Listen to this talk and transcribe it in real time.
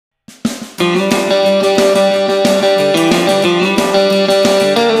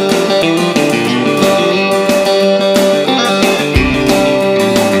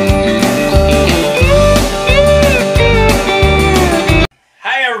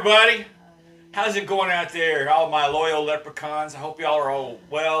everybody. How's it going out there, all my loyal leprechauns? I hope y'all are all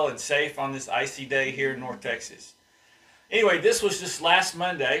well and safe on this icy day here in North Texas. Anyway, this was just last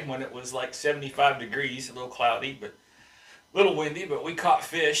Monday when it was like 75 degrees, a little cloudy, but a little windy, but we caught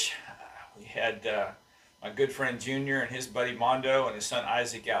fish. We had my good friend Junior and his buddy Mondo and his son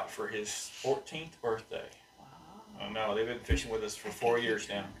Isaac out for his 14th birthday. Wow. I know, they've been fishing with us for 4 years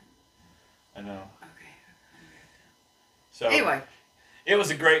now. I know. Okay. So anyway, it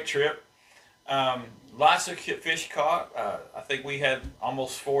was a great trip. Lots of fish caught. I think we had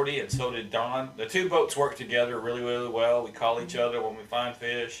almost 40, and so did Don. The two boats work together really, really well. We call each other when we find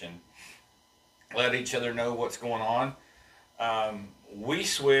fish and let each other know what's going on. We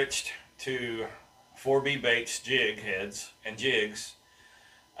switched to 4B Baits Jigheads and jigs.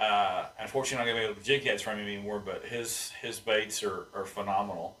 Unfortunately, I'm not going to be able to jig heads from him anymore, but his baits are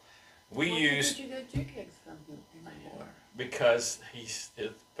phenomenal. Why did you get jig heads from him anymore? Because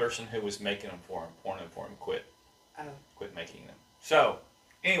the person who was making them for him, pouring them for him, quit making them. So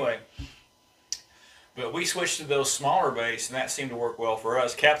anyway, but we switched to those smaller baits, and that seemed to work well for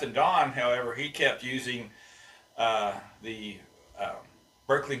us. Captain Don, however, he kept using the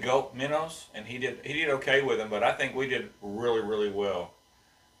Berkeley Gulp minnows, and he did okay with them. But I think we did really, really well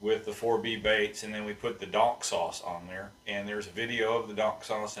with the 4B baits, and then we put the donk sauce on there, and there's a video of the donk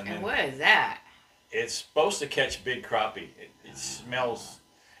sauce. And then, what is that? It's supposed to catch big crappie. It smells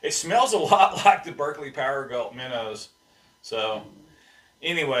a lot like the Berkeley Power Gulp minnows. So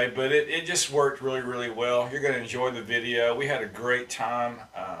anyway, but it just worked really, really well. You're going to enjoy the video. We had a great time.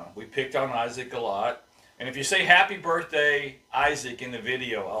 We picked on Isaac a lot. And if you say happy birthday, Isaac, in the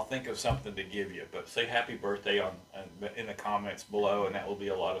video, I'll think of something to give you. But say happy birthday in the comments below, and that will be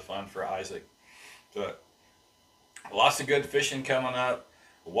a lot of fun for Isaac. But lots of good fishing coming up.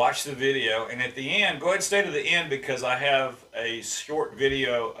 Watch the video, and at the end, go ahead and stay to the end, because I have a short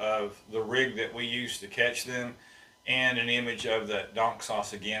video of the rig that we used to catch them and an image of that donk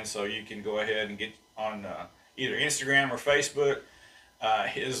sauce again, so you can go ahead and get on either Instagram or Facebook.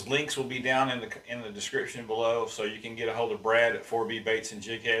 His links will be down in the description below, so you can get a hold of Brad at 4B Baits and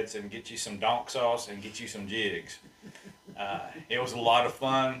Jigheads and get you some donk sauce and get you some jigs. It was a lot of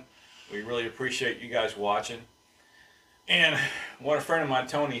fun. We really appreciate you guys watching. And a friend of mine,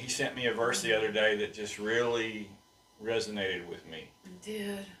 Tony, he sent me a verse the other day that just really resonated with me. It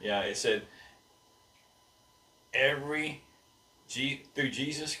did. Yeah, it said, through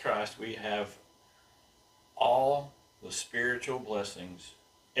Jesus Christ we have all the spiritual blessings,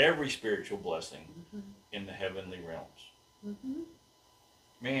 every spiritual blessing in the heavenly realms.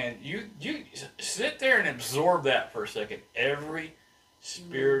 Man, you sit there and absorb that for a second. Every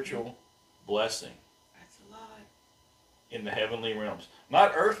spiritual blessing in the heavenly realms.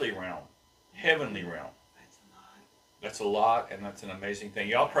 Not earthly realm, heavenly realm. That's a lot, and that's an amazing thing.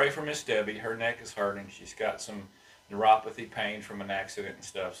 Y'all pray for Miss Debbie. Her neck is hurting. She's got some neuropathy pain from an accident and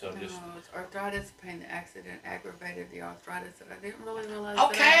stuff. So it's arthritis pain. The accident aggravated the arthritis that I didn't really realize.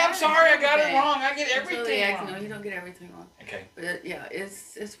 Okay, I'm sorry, I got it wrong. I get everything wrong. No, you don't get everything wrong. Okay. But yeah,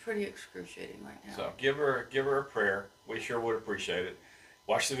 it's pretty excruciating right now. So give her a prayer. We sure would appreciate it.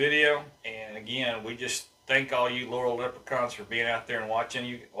 Watch the video, and again, we just thank all you loyal leprechauns for being out there and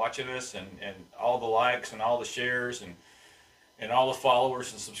watching us, and all the likes and all the shares and all the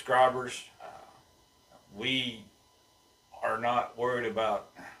followers and subscribers. We are not worried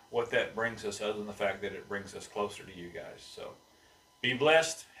about what that brings us, other than the fact that it brings us closer to you guys. So be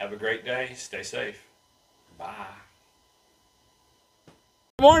blessed. Have a great day. Stay safe. Bye.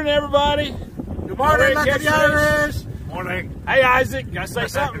 Good morning, everybody. Good morning, Lucky Irish. Morning. Hey, Isaac, gotta say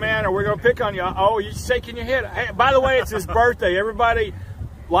something, man, or we're gonna pick on you. Oh, you're shaking your head. Hey, by the way, it's his birthday. Everybody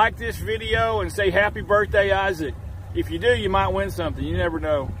like this video and say happy birthday, Isaac. If you do, you might win something. You never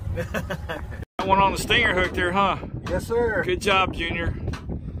know. Got one on the stinger hook there, huh? Yes, sir. Good job, Junior.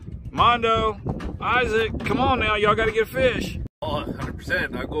 Mondo, Isaac, come on now. Y'all gotta get a fish. Oh,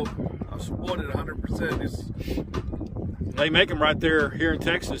 100%. I support it 100%. They make them right there here in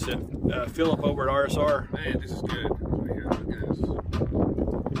Texas at Phillip over at RSR. Man, this is good. Look at this.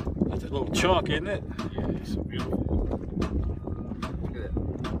 That's a little chunk, isn't it? Yeah, it's so beautiful. Look at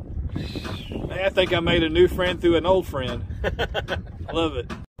that. Man, I think I made a new friend through an old friend. Love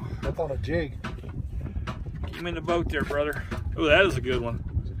it. That's on a jig. Get him in the boat there, brother. Oh, that is a good one.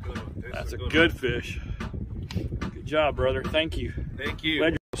 That's a good fish. Good job, brother. Thank you. Thank you.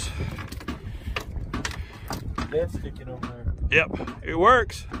 Legends. Dead sticking over there. Yep, it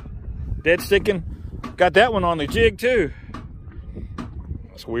works. Dead sticking. Got that one on the jig too.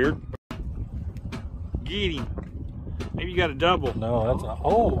 That's weird. Get him. Maybe you got a double. No, that's a,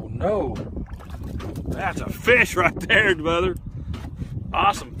 oh no. That's a fish right there, brother.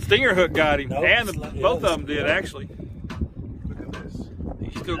 Awesome. Stinger hook got him. Nope. And Yeah, both of them did, actually. Look at this.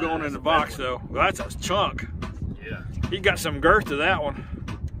 He's still going in the box, though. Well, that's a chunk. Yeah. He got some girth to that one.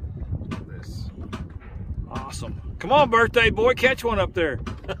 Look at this. Awesome. Come on, birthday boy. Catch one up there.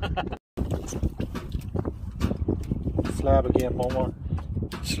 Slab again, Omar.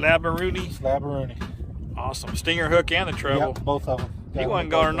 Slabberoonie. Slabberoonie. Awesome. Stinger hook and the treble. Yep, both of them. He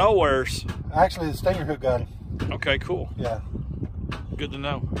wasn't going nowheres. Actually, the stinger hook got him. Okay, cool. Yeah. Good to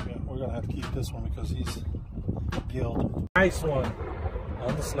know. Yeah, we're gonna have to keep this one because he's gilled. Nice one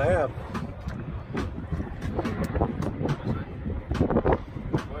on the slab.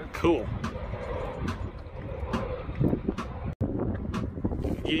 Cool.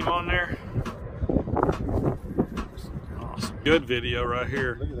 Get him on there. Awesome. Good video right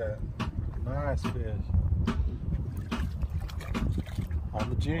here. Look at that. Nice fish. On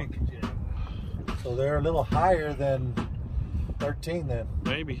the jig. So they're a little higher than 13 then.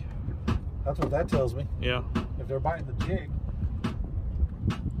 Maybe. That's what that tells me. Yeah. If they're biting the jig.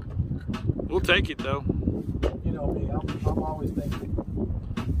 We'll take it though. You know me, I'm always thinking.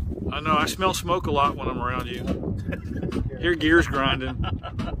 I know, I smell smoke a lot when I'm around you. Your gear's grinding.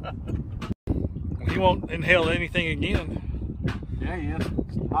 He won't inhale anything again. Yeah, he is.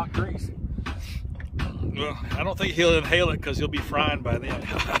 It's hot grease. Well, I don't think he'll inhale it because he'll be frying by then.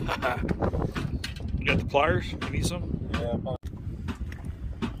 You got the pliers? You need some? Yeah,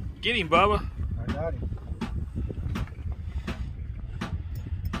 Get him, Bubba. I got him.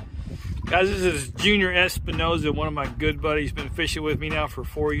 Guys, this is Junior Espinosa, one of my good buddies. Been fishing with me now for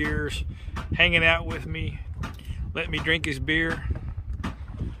 4 years, hanging out with me, letting me drink his beer.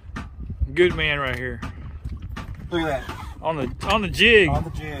 Good man right here. Look at that. On the jig. On the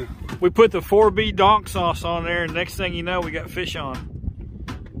jig. We put the 4B donk sauce on there, and next thing you know, we got fish on.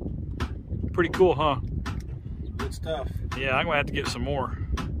 Pretty cool, huh? Good stuff. Yeah, I'm gonna have to get some more.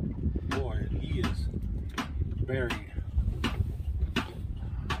 Boy, he is buried.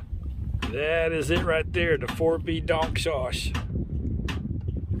 That is it right there, the 4B donk sauce.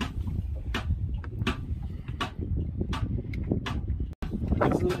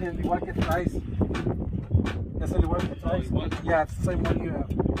 It's the white gets nice. That's the white gets nice. Yeah, it's the same one you have.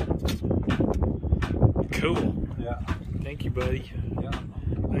 Cool. Yeah. Thank you, buddy. Yeah.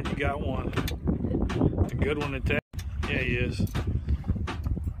 Glad you got one. A good one at that. Yeah, he is.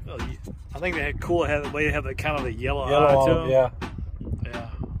 Well, I think they had cool. Had the way they have that kind of the yellow eye Yellow to on them. yeah. Yeah.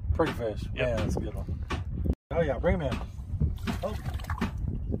 Pretty fish. Yep. Yeah, that's a good one. Oh yeah, bring him in. Oh.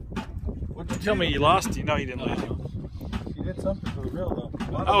 Tell me you lost. You know you didn't lose him. You did something for the real though.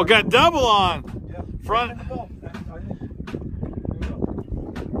 Oh, got double on. Yeah. Front. There you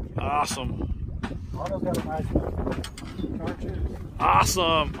go. Awesome. Mondo's got a nice one. Chartreuse.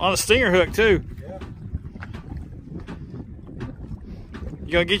 Awesome. On a stinger hook too. Yeah.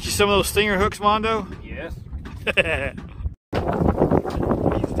 You gonna get you some of those stinger hooks, Mondo? Yes.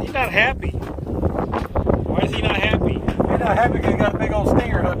 He's not happy. Why is he not happy? He's not happy because he got a big old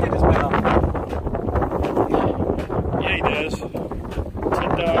stinger hook in his mouth. Yeah, he does.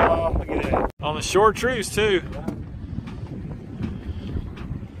 Ta-da. Look at that. On the chartreuse too. Yeah.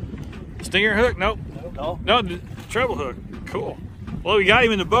 Stinger hook? Nope. No. No, treble hook. Cool. Well, we got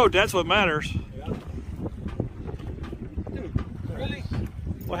him in the boat. That's what matters. Yeah. Dude, really?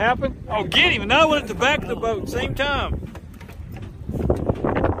 What happened? Oh, get him. Another one at the back of the boat. Same time.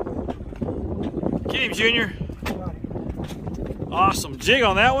 Get him, Junior. Awesome. Jig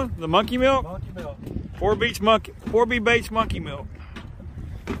on that one. The monkey milk. Monkey milk. 4B Baits monkey milk.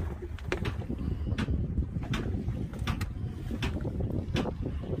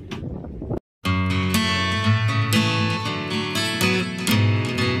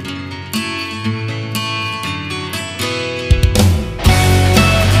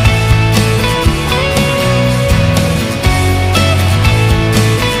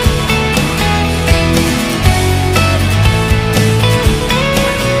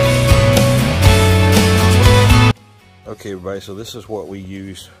 Okay, everybody, so this is what we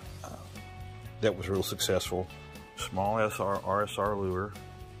used that was real successful. Small RSR lure,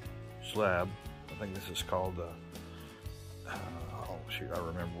 slab. I think this is called, oh shoot, I can't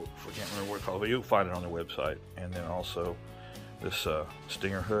remember what it's called, but you'll find it on their website. And then also this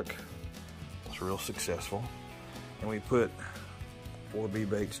stinger hook was real successful. And we put 4B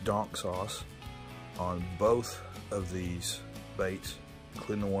Baits donk sauce on both of these baits,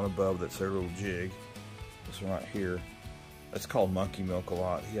 including the one above that's their little jig. This one right here. It's called monkey milk a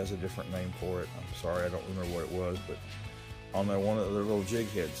lot. He has a different name for it. I'm sorry, I don't remember what it was, but on there, one of their little jig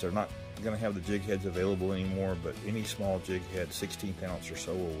heads. They're not going to have the jig heads available anymore, but any small jig head, 16th ounce or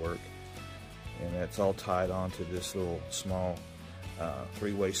so, will work. And that's all tied onto this little small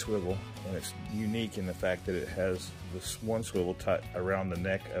three-way swivel, and it's unique in the fact that it has this one swivel tight around the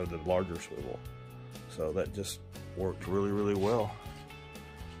neck of the larger swivel. So that just worked really, really well.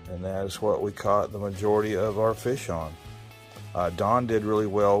 And that is what we caught the majority of our fish on. Don did really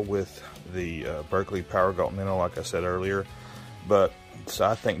well with the Berkeley Power Gulp minnow, like I said earlier, but so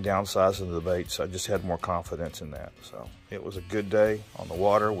I think downsizing the baits, I just had more confidence in that. So it was a good day on the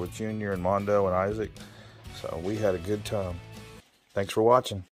water with Junior and Mondo and Isaac. So we had a good time. Thanks for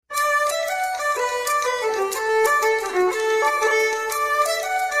watching.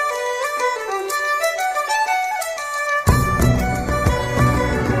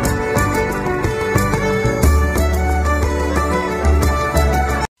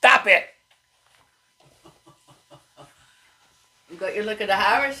 Stop it! You got your look at the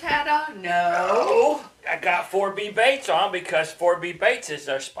Irish hat on? No. Oh, I got 4B Baits on because 4B Baits is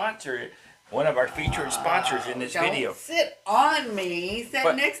our sponsor, one of our featured sponsors in this video. Don't sit on me. Sit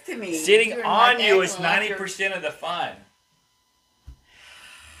But next to me. Sitting You're on not you is acting like you're- 90% of the fun.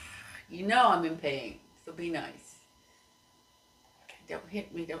 You know I'm in pain, so be nice. Okay, don't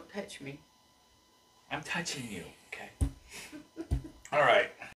hit me. Don't touch me. I'm touching you, okay? All right.